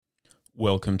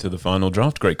Welcome to the Final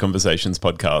Draft Great Conversations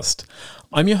podcast.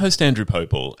 I'm your host, Andrew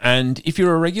Popel, and if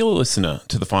you're a regular listener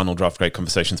to the Final Draft Great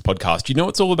Conversations podcast, you know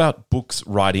it's all about books,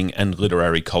 writing, and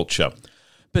literary culture.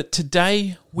 But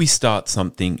today, we start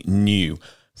something new,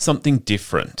 something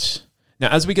different. Now,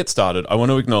 as we get started, I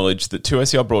want to acknowledge that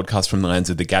 2SER broadcasts from the lands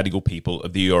of the Gadigal people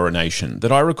of the Eora Nation,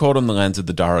 that I record on the lands of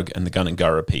the Darug and the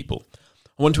Gundungurra people.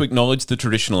 I want to acknowledge the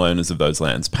traditional owners of those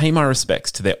lands, pay my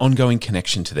respects to their ongoing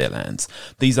connection to their lands.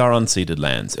 These are unceded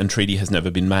lands, and treaty has never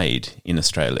been made in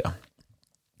Australia.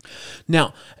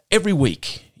 Now, every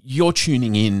week, you're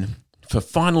tuning in for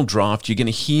Final Draft. You're going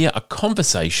to hear a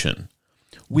conversation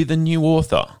with a new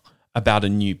author about a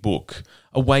new book,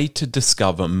 a way to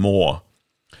discover more.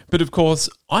 But of course,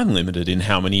 I'm limited in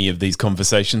how many of these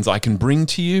conversations I can bring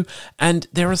to you, and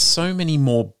there are so many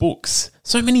more books,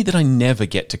 so many that I never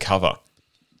get to cover.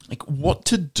 Like, what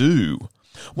to do?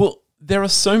 Well, there are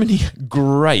so many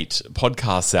great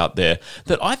podcasts out there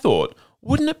that I thought,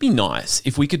 wouldn't it be nice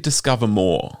if we could discover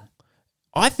more?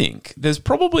 I think there's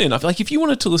probably enough. Like, if you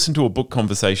wanted to listen to a book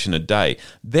conversation a day,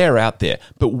 they're out there,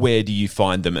 but where do you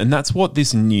find them? And that's what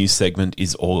this new segment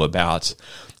is all about.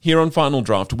 Here on Final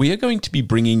Draft, we are going to be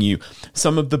bringing you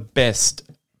some of the best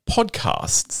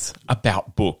podcasts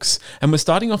about books. And we're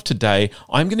starting off today.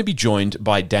 I'm going to be joined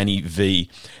by Danny V.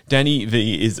 Danny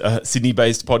V is a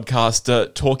Sydney-based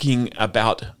podcaster talking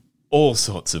about all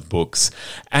sorts of books.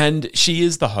 And she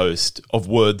is the host of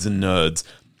Words and Nerds.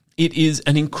 It is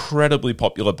an incredibly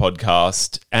popular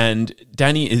podcast, and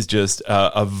Danny is just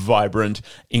a vibrant,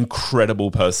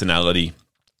 incredible personality.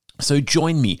 So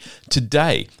join me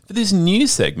today for this new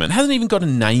segment. It hasn't even got a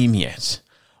name yet.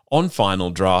 On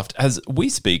Final Draft, as we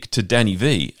speak to Danny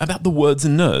V about the Words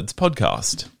and Nerds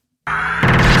podcast.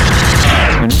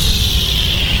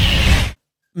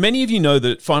 Many of you know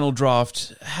that Final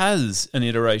Draft has an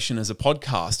iteration as a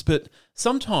podcast, but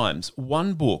sometimes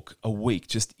one book a week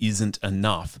just isn't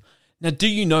enough. Now, do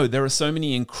you know there are so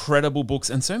many incredible books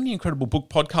and so many incredible book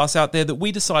podcasts out there that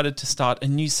we decided to start a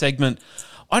new segment.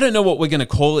 I don't know what we're going to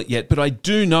call it yet, but I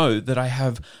do know that I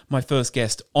have my first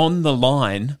guest on the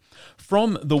line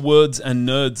from the Words and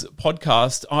Nerds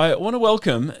podcast. I want to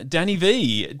welcome Danny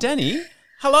V. Danny,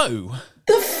 hello.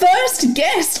 The first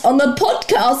guest on the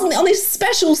podcast, on this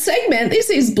special segment. This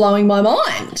is blowing my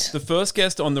mind. The first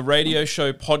guest on the radio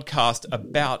show podcast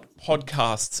about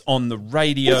podcasts on the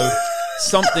radio,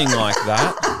 something like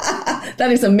that.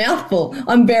 That is a mouthful.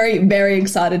 I'm very, very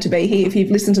excited to be here. If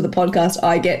you've listened to the podcast,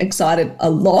 I get excited a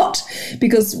lot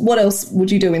because what else would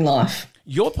you do in life?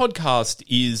 Your podcast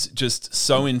is just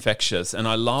so infectious, and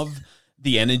I love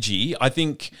the energy. I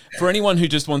think for anyone who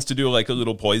just wants to do like a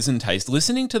little poison taste,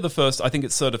 listening to the first, I think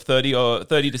it's sort of 30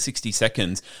 to 60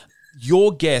 seconds,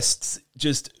 your guests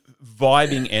just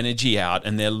vibing energy out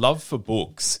and their love for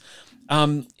books.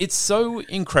 It's so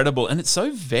incredible and it's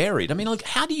so varied. I mean, like,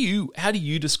 how do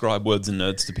you describe Words and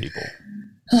Nerds to people?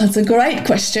 Oh, it's a great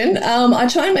question. I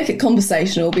try and make it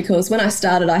conversational because when I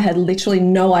started, I had literally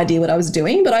no idea what I was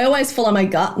doing, but I always follow my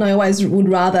gut and I always would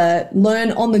rather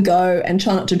learn on the go and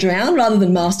try not to drown rather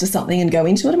than master something and go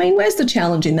into it. I mean, where's the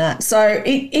challenge in that? So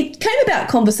it came about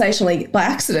conversationally by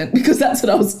accident because that's what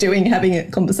I was doing, having a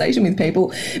conversation with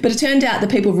people. But it turned out that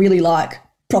people really like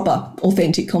proper,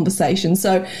 authentic conversation.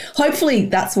 So hopefully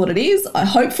that's what it is.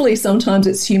 Hopefully sometimes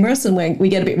it's humorous and we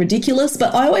get a bit ridiculous,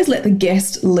 but I always let the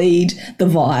guest lead the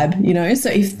vibe, you know. So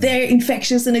if they're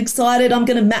infectious and excited, I'm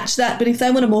going to match that. But if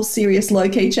they want a more serious,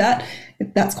 low-key chat,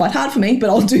 that's quite hard for me,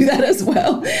 but I'll do that as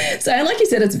well. So, and like you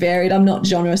said, it's varied. I'm not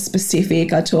genre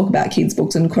specific. I talk about kids'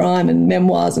 books and crime and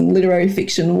memoirs and literary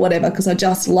fiction, whatever, because I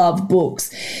just love books.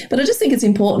 But I just think it's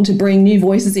important to bring new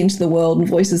voices into the world and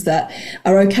voices that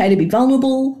are okay to be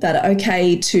vulnerable, that are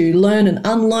okay to learn and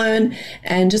unlearn,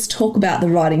 and just talk about the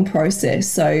writing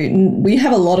process. So we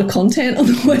have a lot of content on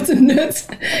the Words and Nerds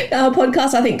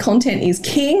podcast. I think content is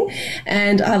king,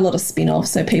 and I have a lot of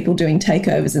spin-offs, so people doing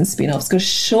takeovers and spin-offs, because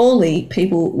surely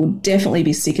people would definitely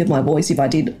be sick of my voice if I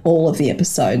did all of the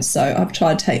episodes. So I've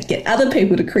tried to get other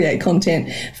people to create content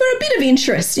for a bit of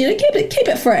interest, you know, keep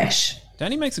it fresh.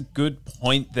 Danny makes a good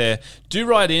point there. Do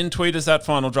write in, tweet us at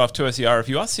Final Draft 2SER. If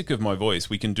you are sick of my voice,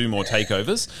 we can do more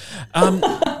takeovers.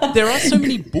 There are so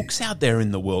many books out there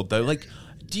in the world, though. Like,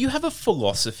 do you have a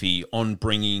philosophy on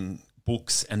bringing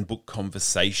books and book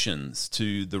conversations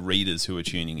to the readers who are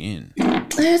tuning in?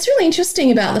 It's really interesting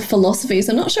about the philosophies.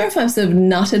 I'm not sure if I've sort of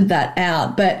nutted that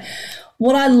out, but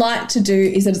what I like to do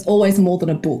is that it's always more than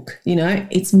a book, you know.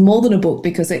 It's more than a book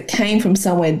because it came from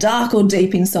somewhere dark or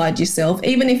deep inside yourself.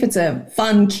 Even if it's a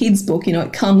fun kids book, you know,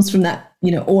 it comes from that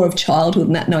awe of childhood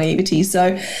and that naivety.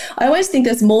 So I always think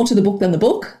there's more to the book than the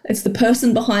book. It's the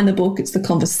person behind the book, it's the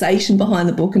conversation behind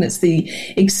the book, and it's the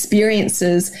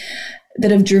experiences that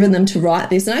have driven them to write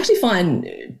this. And I actually find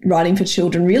writing for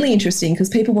children really interesting because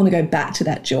people want to go back to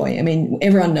that joy. I mean,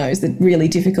 everyone knows the really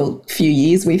difficult few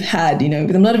years we've had,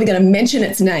 but I'm not even going to mention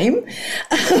its name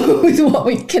with what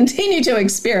we continue to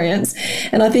experience.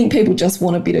 And I think people just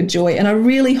want a bit of joy. And I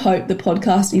really hope the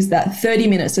podcast is that 30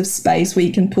 minutes of space where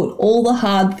you can put all the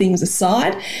hard things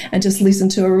aside and just listen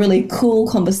to a really cool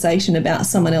conversation about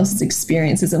someone else's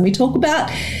experiences. And we talk about,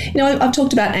 I've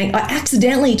talked about, I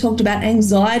accidentally talked about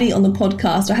anxiety on the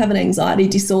podcast. I have an anxiety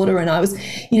disorder, and I was,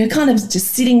 kind of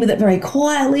just sitting with it very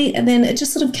quietly, and then it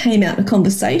just sort of came out in a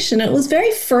conversation, and it was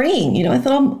very freeing. I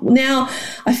thought, now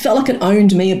I felt like it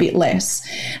owned me a bit less.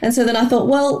 And so then I thought,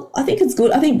 well, I think it's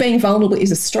good. I think being vulnerable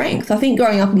is a strength. I think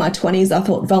growing up in my 20s, I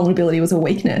thought vulnerability was a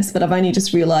weakness, but I've only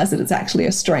just realized that it's actually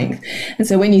a strength. And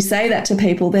so when you say that to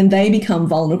people, then they become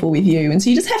vulnerable with you. And so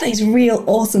you just have these real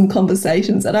awesome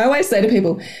conversations. And I always say to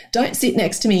people, don't sit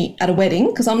next to me at a wedding,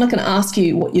 because I'm not going to ask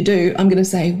you what you do. I'm going to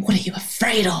say, what are you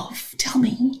afraid of? Tell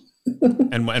me.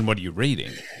 And what are you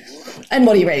reading? And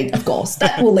what are you reading? Of course,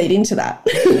 that will lead into that.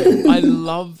 I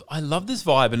love this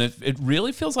vibe, and it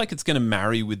really feels like it's going to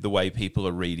marry with the way people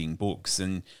are reading books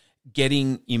and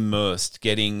getting immersed.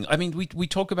 We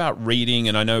talk about reading,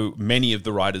 and I know many of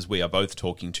the writers we are both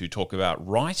talking to talk about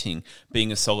writing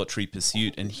being a solitary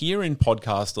pursuit. And here in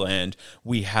podcast land,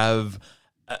 we have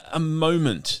a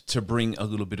moment to bring a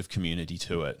little bit of community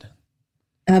to it.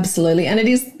 Absolutely. And it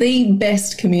is the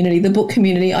best community, the book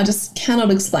community. I just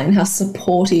cannot explain how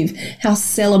supportive, how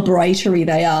celebratory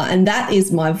they are. And that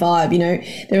is my vibe.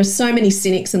 There are so many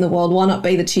cynics in the world. Why not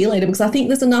be the cheerleader? Because I think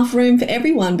there's enough room for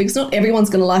everyone, because not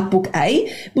everyone's going to like book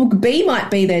A. Book B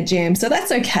might be their jam. So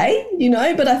that's okay,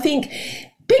 but I think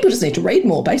people just need to read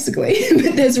more, basically.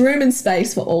 But there's room and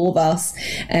space for all of us.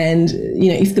 And,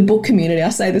 if the book community, I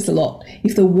say this a lot,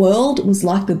 if the world was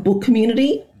like the book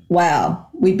community, wow,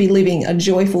 we'd be living a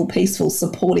joyful, peaceful,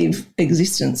 supportive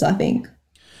existence, I think.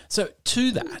 So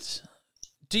to that,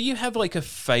 do you have like a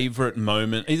favorite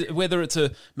moment, whether it's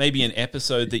maybe an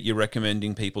episode that you're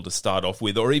recommending people to start off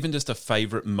with, or even just a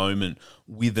favorite moment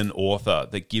with an author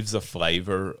that gives a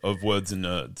flavor of Words and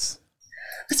Nerds?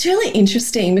 It's really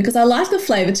interesting because I like the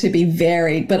flavour to be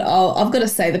varied, but I've got to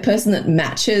say the person that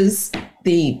matches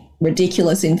the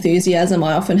ridiculous enthusiasm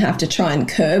I often have to try and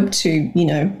curb to,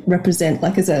 represent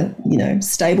like as a,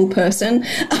 stable person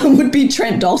would be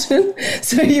Trent Dalton.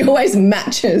 So he always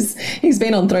matches. He's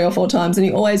been on 3 or 4 times and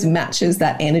he always matches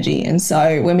that energy. And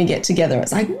so when we get together,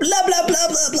 it's like blah, blah, blah,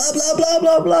 blah, blah, blah, blah,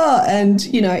 blah, blah. And,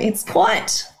 it's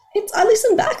quite... I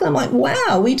listen back and I'm like,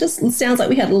 wow, sounds like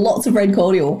we had lots of red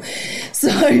cordial. So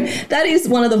that is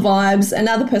one of the vibes.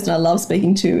 Another person I love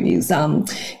speaking to is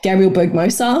Gabriel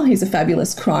Bergmosa. He's a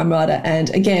fabulous crime writer. And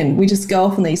again, we just go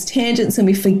off on these tangents and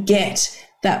we forget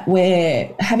that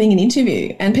we're having an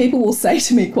interview. And people will say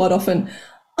to me quite often,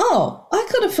 oh, I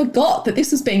kind of forgot that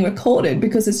this was being recorded,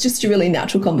 because it's just a really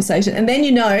natural conversation. And then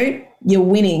you're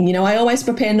winning. I always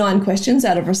prepare 9 questions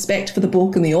out of respect for the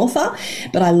book and the author,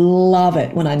 but I love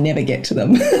it when I never get to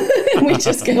them. We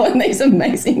just go on these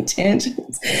amazing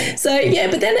tangents. So, yeah,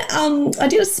 but then I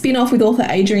did a spin-off with author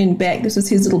Adrian Beck. This was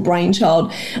his little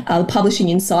brainchild, the Publishing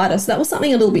Insider. So that was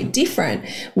something a little bit different,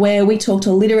 where we talked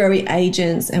to literary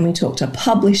agents and we talked to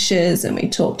publishers and we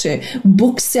talked to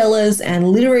booksellers and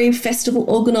literary festival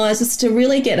organisers to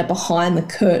really get a behind the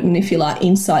curtain, if you like,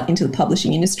 insight into the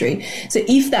publishing industry. So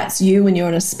if that's you and you're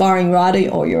an aspiring writer,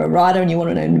 or you're a writer and you want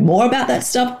to know more about that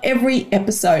stuff, every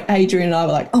episode, Adrian and I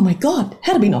were like, oh my God,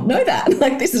 how did we not know that?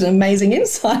 Like, this is an amazing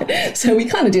insight. So we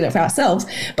kind of did it for ourselves,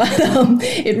 but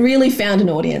it really found an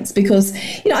audience because,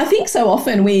 I think so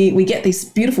often we get this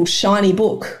beautiful shiny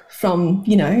book from,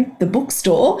 the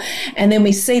bookstore, and then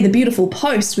we see the beautiful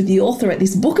post with the author at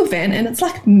this book event, and it's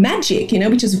like magic,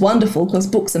 which is wonderful because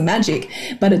books are magic,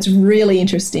 but it's really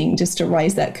interesting just to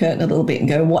raise that curtain a little bit and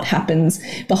go, what happens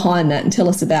behind that, and tell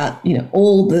us about,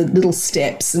 all the little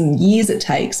steps and years it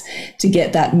takes to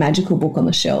get that magical book on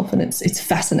the shelf. And it's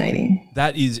fascinating.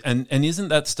 That is, and isn't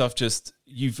that stuff just...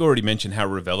 You've already mentioned how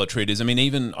revelatory it is. I mean,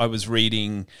 even I was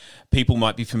reading, people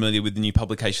might be familiar with the new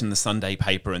publication, The Sunday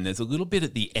Paper, and there's a little bit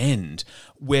at the end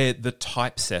where the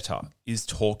typesetter is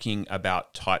talking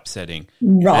about typesetting.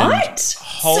 Right.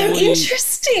 So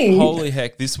interesting. Holy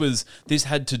heck, this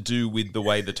had to do with the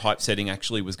way the typesetting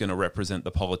actually was going to represent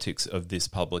the politics of this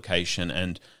publication.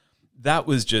 And that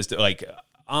was just like...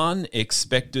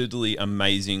 unexpectedly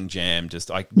amazing jam.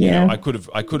 Just I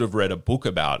could have read a book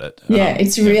about it. Yeah,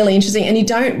 it's really interesting, and you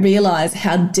don't realize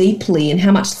how deeply and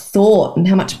how much thought and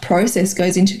how much process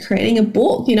goes into creating a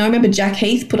book. I remember Jack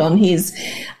Heath put on his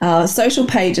social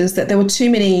pages that there were too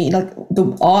many, like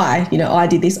I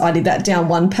did this, I did that, down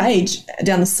one page,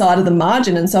 down the side of the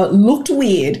margin, and so it looked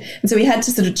weird, and so he had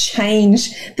to sort of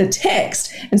change the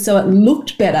text, and so it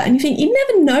looked better. And you think you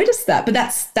never notice that, but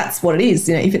that's what it is.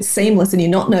 If it's seamless and you're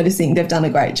not noticing, they've done a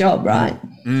great job, right?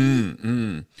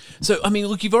 So, I mean,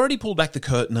 look, you've already pulled back the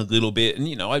curtain a little bit, and,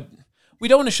 we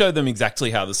don't want to show them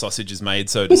exactly how the sausage is made,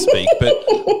 so to speak, but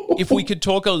if we could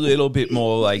talk a little bit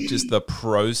more like just the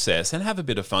process and have a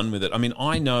bit of fun with it. I mean,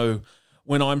 I know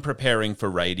when I'm preparing for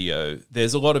radio,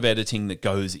 there's a lot of editing that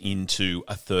goes into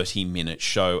a 30-minute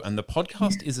show, and the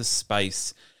podcast is a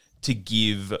space to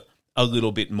give a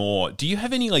little bit more. Do you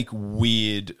have any like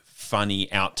weird, funny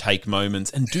outtake moments,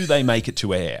 and do they make it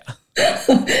to air?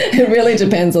 It really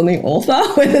depends on the author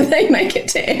whether they make it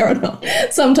to air or not.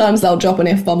 Sometimes they'll drop an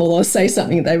F-bomb or say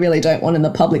something they really don't want in the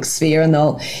public sphere, and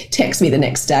they'll text me the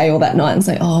next day or that night and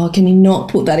say, "Oh, can you not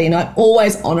put that in?" I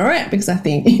always honour it, because I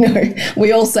think,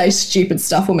 we all say stupid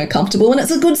stuff when we're comfortable, and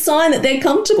it's a good sign that they're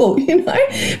comfortable,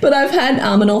 But I've had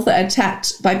an author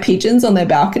attacked by pigeons on their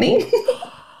balcony.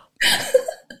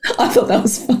 I thought that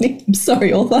was funny. I'm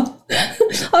sorry, author.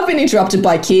 I've been interrupted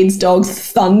by kids, dogs,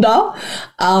 thunder.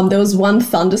 There was one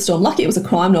thunderstorm. Lucky it was a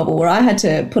crime novel where I had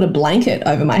to put a blanket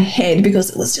over my head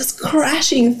because it was just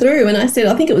crashing through. And I said,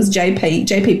 I think it was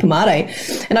JP Pomade.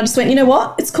 And I just went, you know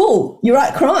what? It's cool. You're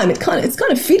right, crime. It's kind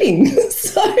of fitting.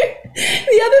 So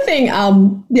the other thing,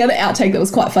 the other outtake that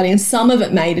was quite funny, and some of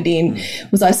it made it in,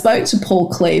 was I spoke to Paul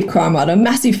Cleave, crime writer, a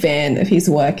massive fan of his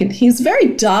work, and he's a very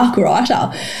dark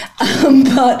writer.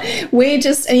 But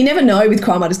and you never know with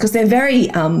crime writers because they're very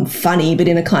funny, but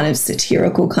in a kind of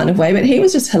satirical kind of way. But he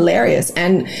was just hilarious,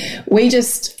 and we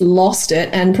just lost it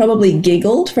and probably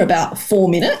giggled for about 4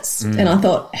 minutes. And I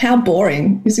thought, how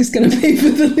boring is this going to be for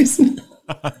the listener?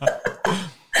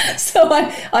 So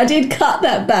I did cut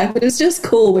that back, but it's just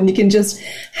cool when you can just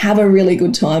have a really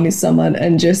good time with someone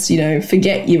and just,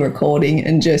 forget you're recording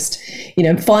and just,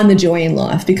 find the joy in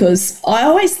life. Because I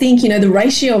always think, the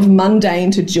ratio of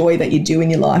mundane to joy that you do in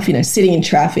your life, sitting in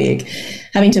traffic,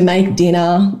 having to make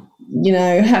dinner,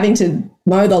 having to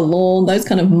mow the lawn, those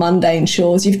kind of mundane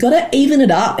chores, you've got to even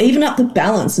up the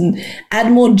balance and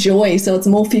add more joy so it's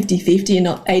more 50-50 and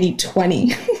not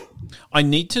 80-20. I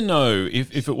need to know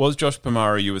if it was Josh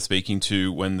Pomara you were speaking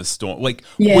to when the storm... Were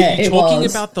you talking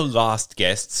about The Last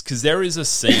Guests? Because there is a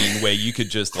scene where you could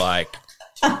just how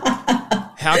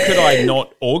could I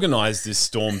not organise this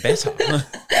storm better?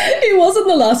 It wasn't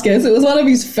The Last Guest. It was one of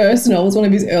his first novels, one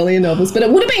of his earlier novels, but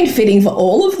it would have been fitting for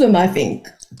all of them, I think.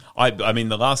 I mean,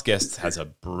 The Last Guest has a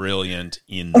brilliant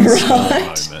in the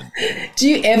storm moment. Do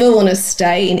you ever want to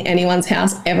stay in anyone's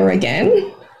house ever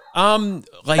again?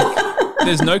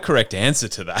 There's no correct answer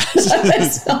to that. No,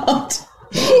 there's not.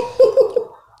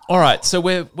 All right, so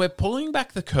we're pulling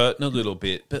back the curtain a little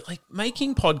bit, but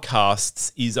making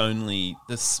podcasts is only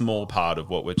the small part of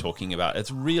what we're talking about.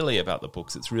 It's really about the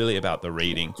books. It's really about the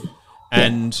reading,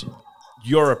 and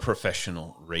you're a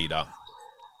professional reader.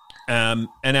 And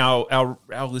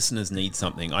our listeners need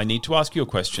something. I need to ask you a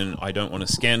question. I don't want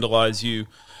to scandalize you.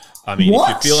 I mean,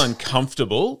 what? If you feel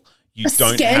uncomfortable, you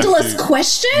don't scandalous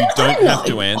question? You don't have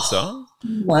to answer.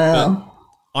 Wow.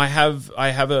 But I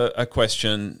have a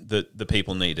question that the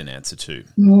people need an answer to.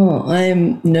 Oh,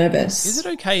 I'm nervous. Is it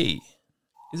okay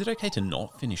to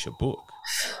not finish a book?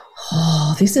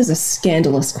 Oh, this is a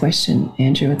scandalous question,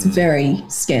 Andrew. It's a very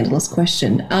scandalous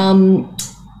question.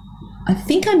 I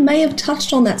think I may have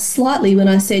touched on that slightly when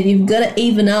I said you've got to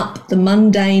even up the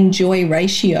mundane joy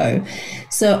ratio.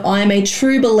 So I'm a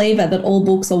true believer that all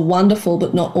books are wonderful,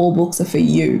 but not all books are for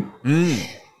you.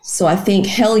 So I think,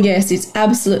 hell yes, it's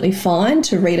absolutely fine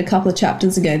to read a couple of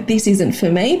chapters and go, this isn't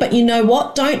for me. But you know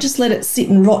what? Don't just let it sit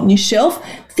and rot on your shelf.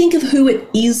 Think of who it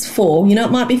is for. It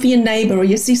might be for your neighbour or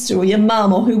your sister or your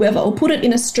mum or whoever, or put it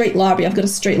in a street library. I've got a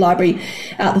street library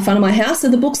out the front of my house. So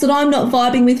the books that I'm not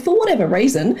vibing with for whatever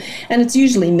reason, and it's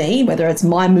usually me, whether it's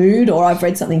my mood or I've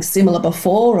read something similar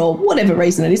before or whatever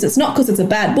reason it is. It's not because it's a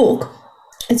bad book.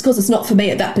 It's because it's not for me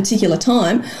at that particular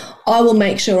time. I will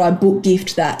make sure I book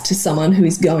gift that to someone who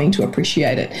is going to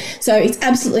appreciate it. So it's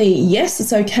absolutely, yes,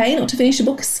 it's okay not to finish a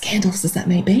book, as scandalous as that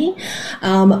may be,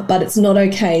 but it's not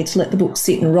okay to let the book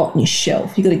sit and rot on your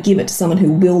shelf. You've got to give it to someone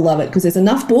who will love it, because there's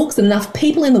enough books and enough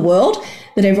people in the world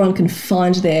that everyone can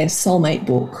find their soulmate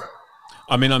book.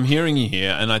 I mean, I'm hearing you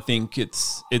here, and I think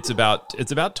it's about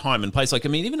time and place.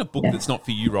 Even a book that's not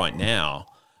for you right now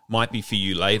might be for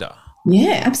you later.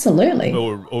 Yeah, absolutely.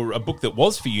 Or a book that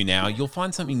was for you now, you'll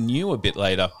find something new a bit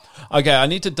later. Okay, I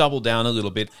need to double down a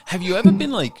little bit. Have you ever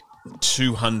been like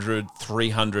 200,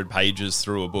 300 pages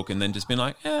through a book and then just been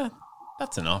like, yeah,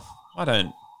 that's enough. I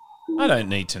don't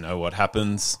need to know what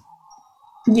happens.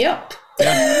 Yep.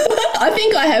 I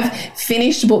think I have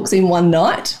finished books in one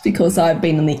night because I've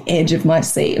been on the edge of my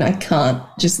seat and I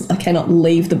cannot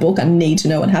leave the book. I need to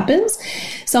know what happens.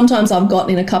 Sometimes I've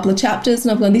gotten in a couple of chapters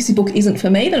and I've gone, this book isn't for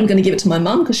me, but I'm going to give it to my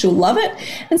mum because she'll love it.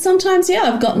 And sometimes,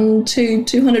 I've gotten to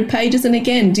 200 pages and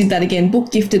again, did that again,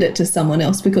 book gifted it to someone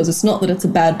else because it's not that it's a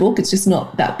bad book. It's just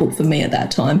not that book for me at that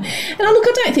time. And I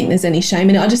don't think there's any shame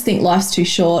in it. I just think life's too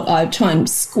short. I try and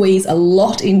squeeze a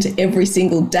lot into every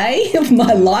single day of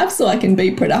my life so I can be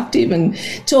productive and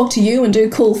talk to you and do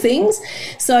cool things.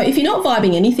 So if you're not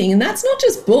vibing anything, and that's not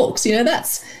just books,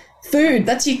 that's food,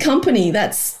 that's your company,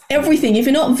 that's everything. If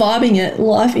you're not vibing it,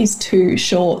 life is too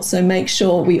short. So make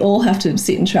sure, we all have to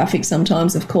sit in traffic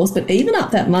sometimes, of course, but even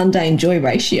up that mundane joy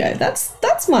ratio, that's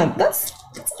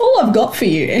all I've got for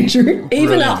you, Andrew. Even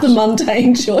Brilliant. up the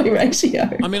mundane joy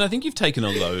ratio. I mean, I think you've taken a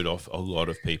load off a lot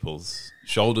of people's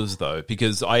shoulders, though,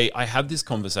 because I have this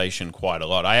conversation quite a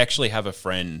lot. I actually have a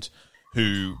friend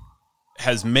who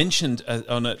has mentioned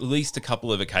on at least a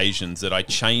couple of occasions that I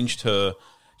changed her.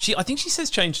 I think she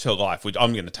says changed her life, which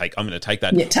I'm going to take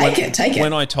that. Yeah, take it.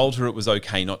 When I told her it was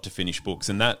okay not to finish books,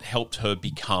 and that helped her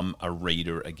become a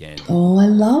reader again. Oh, I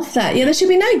love that. Yeah, there should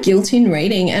be no guilt in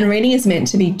reading, and reading is meant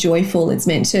to be joyful. It's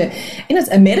meant to, it's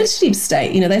a meditative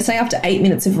state. They say after 8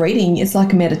 minutes of reading, it's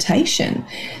like a meditation.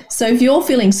 So if you're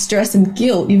feeling stress and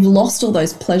guilt, you've lost all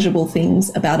those pleasurable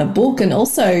things about a book. And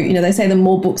also, they say the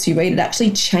more books you read, it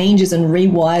actually changes and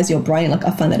rewires your brain. Like,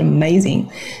 I find that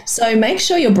amazing. So make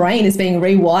sure your brain is being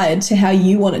rewired to how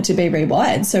you want it to be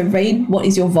rewired. So read what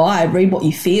is your vibe, read what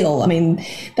you feel. I mean,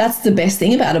 that's the best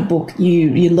thing about a book.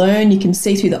 You learn, you can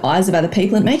see through the eyes of other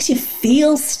people. It makes you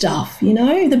feel stuff,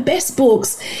 The best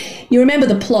books, you remember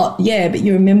the plot, but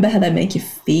you remember how they make you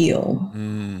feel.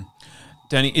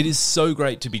 Danny, it is so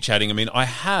great to be chatting. I mean, I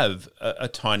have a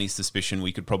tiny suspicion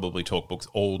we could probably talk books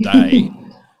all day.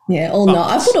 Yeah, all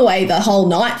night. I put away the whole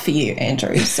night for you,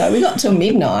 Andrew, so we got till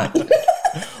midnight.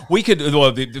 We could,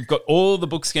 they've got all the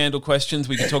book scandal questions.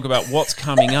 We could talk about what's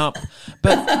coming up.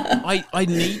 But I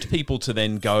need people to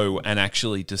then go and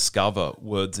actually discover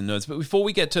Words and Nerds. But before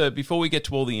we get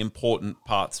to all the important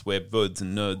parts where Words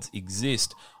and Nerds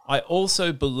exist, I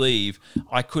also believe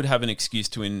I could have an excuse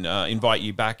to invite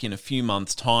you back in a few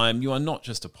months' time. You are not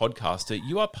just a podcaster,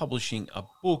 you are publishing a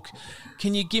book.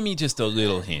 Can you give me just a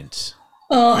little hint?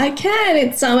 Oh, I can.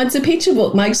 It's a picture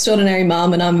book, My Extraordinary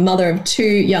Mum, and I'm a mother of 2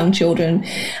 young children,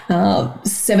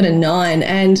 7 and 9,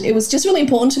 and it was just really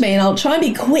important to me, and I'll try and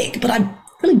be quick, but I'm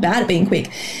really bad at being quick.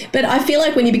 But I feel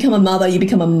like when you become a mother,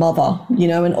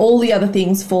 and all the other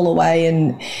things fall away.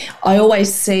 And I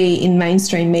always see in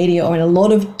mainstream media or in a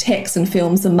lot of texts and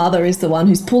films, the mother is the one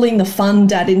who's pulling the fun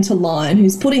dad into line,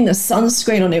 who's putting the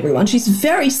sunscreen on everyone. She's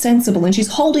very sensible and she's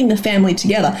holding the family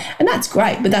together. And that's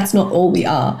great, but that's not all we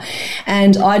are.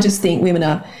 And I just think women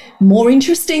are more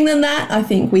interesting than that. I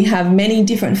think we have many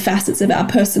different facets of our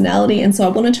personality. And so I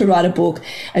wanted to write a book,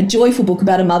 a joyful book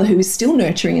about a mother who is still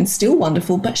nurturing and still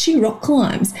wonderful, but she rock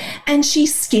climbs and she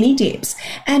skinny dips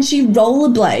and she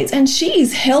rollerblades and she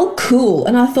is hell cool.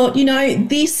 And I thought,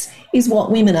 this is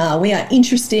what women are. We are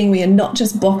interesting. We are not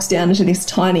just boxed down into this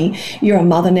tiny, you're a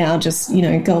mother now, just,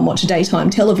 go and watch daytime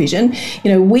television.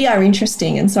 We are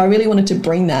interesting. And so I really wanted to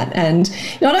bring that. And,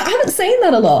 I haven't seen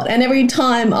that a lot. And every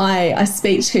time I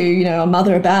speak to, a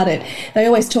mother about it, they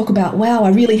always talk about, wow, I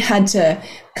really had to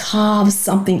carve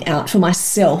something out for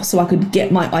myself so I could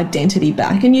get my identity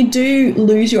back. And you do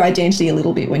lose your identity a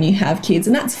little bit when you have kids.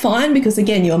 And that's fine because,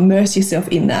 again, you immerse yourself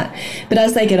in that. But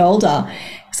as they get older,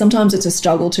 sometimes it's a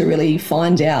struggle to really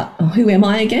find out, who am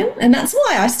I again? And that's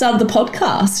why I started the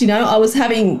podcast. I was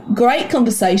having great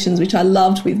conversations, which I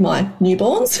loved with my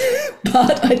newborns,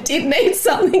 but I did need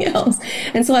something else.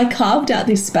 And so I carved out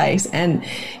this space and,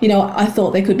 I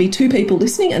thought there could be 2 people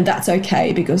listening and that's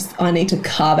okay because I need to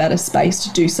carve out a space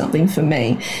to do something for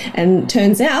me. And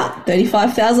turns out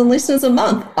 35,000 listeners a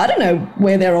month. I don't know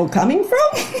where they're all coming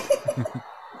from.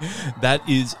 That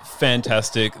is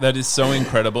fantastic. That is so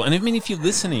incredible. And I mean, if you're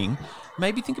listening,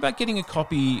 maybe think about getting a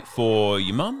copy for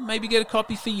your mum. Maybe get a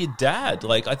copy for your dad.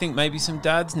 I think maybe some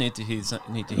dads need to hear some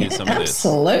of this.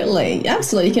 Absolutely.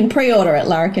 You can pre-order at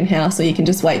Larrikin House, or you can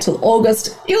just wait till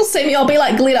August. You'll see me. I'll be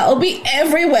like glitter. I'll be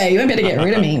everywhere. You won't be able to get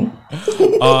rid of me.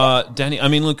 Danny, I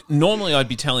mean, look, normally I'd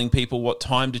be telling people what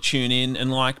time to tune in and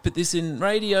but this in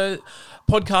radio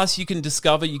podcasts you can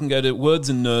discover. You can go to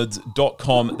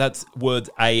wordsandnerds.com. That's words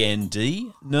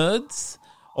A-N-D, nerds.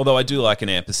 although I do like an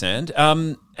ampersand.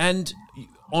 And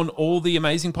on all the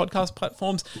amazing podcast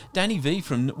platforms, Danny V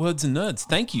from Words and Nerds,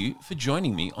 thank you for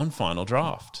joining me on Final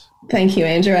Draft. Thank you,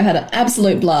 Andrew. I had an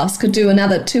absolute blast. Could do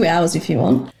another 2 hours if you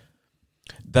want.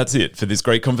 That's it for this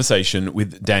great conversation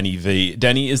with Danny V.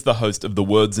 Danny is the host of the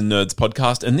Words and Nerds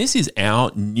podcast, and this is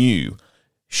our new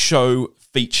show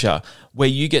feature where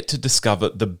you get to discover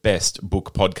the best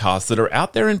book podcasts that are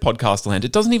out there in podcast land.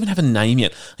 It doesn't even have a name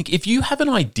yet. Like, if you have an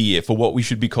idea for what we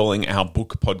should be calling our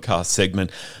book podcast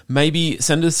segment, maybe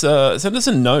send us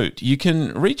a note. You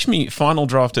can reach me,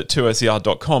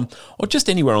 finaldraft@2ser.com, or just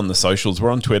anywhere on the socials. We're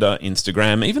on Twitter,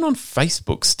 Instagram, even on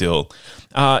Facebook still.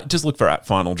 Just look for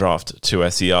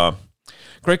 @finaldraft2ser.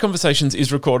 Great Conversations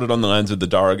is recorded on the lands of the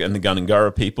Darug and the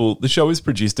Gungungurra people. The show is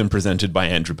produced and presented by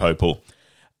Andrew Popel.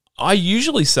 I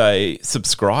usually say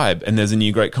subscribe and there's a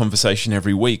new great conversation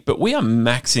every week, but we are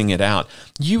maxing it out.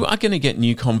 You are going to get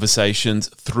new conversations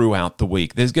throughout the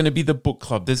week. There's going to be the book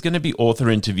club. There's going to be author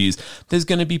interviews. There's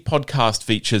going to be podcast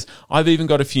features. I've even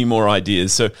got a few more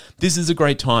ideas. So this is a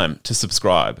great time to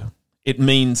subscribe. It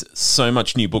means so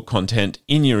much new book content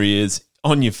in your ears,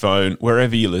 on your phone,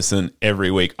 wherever you listen every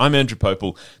week. I'm Andrew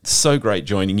Popel. It's so great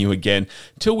joining you again.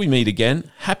 Till we meet again,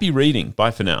 happy reading.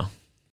 Bye for now.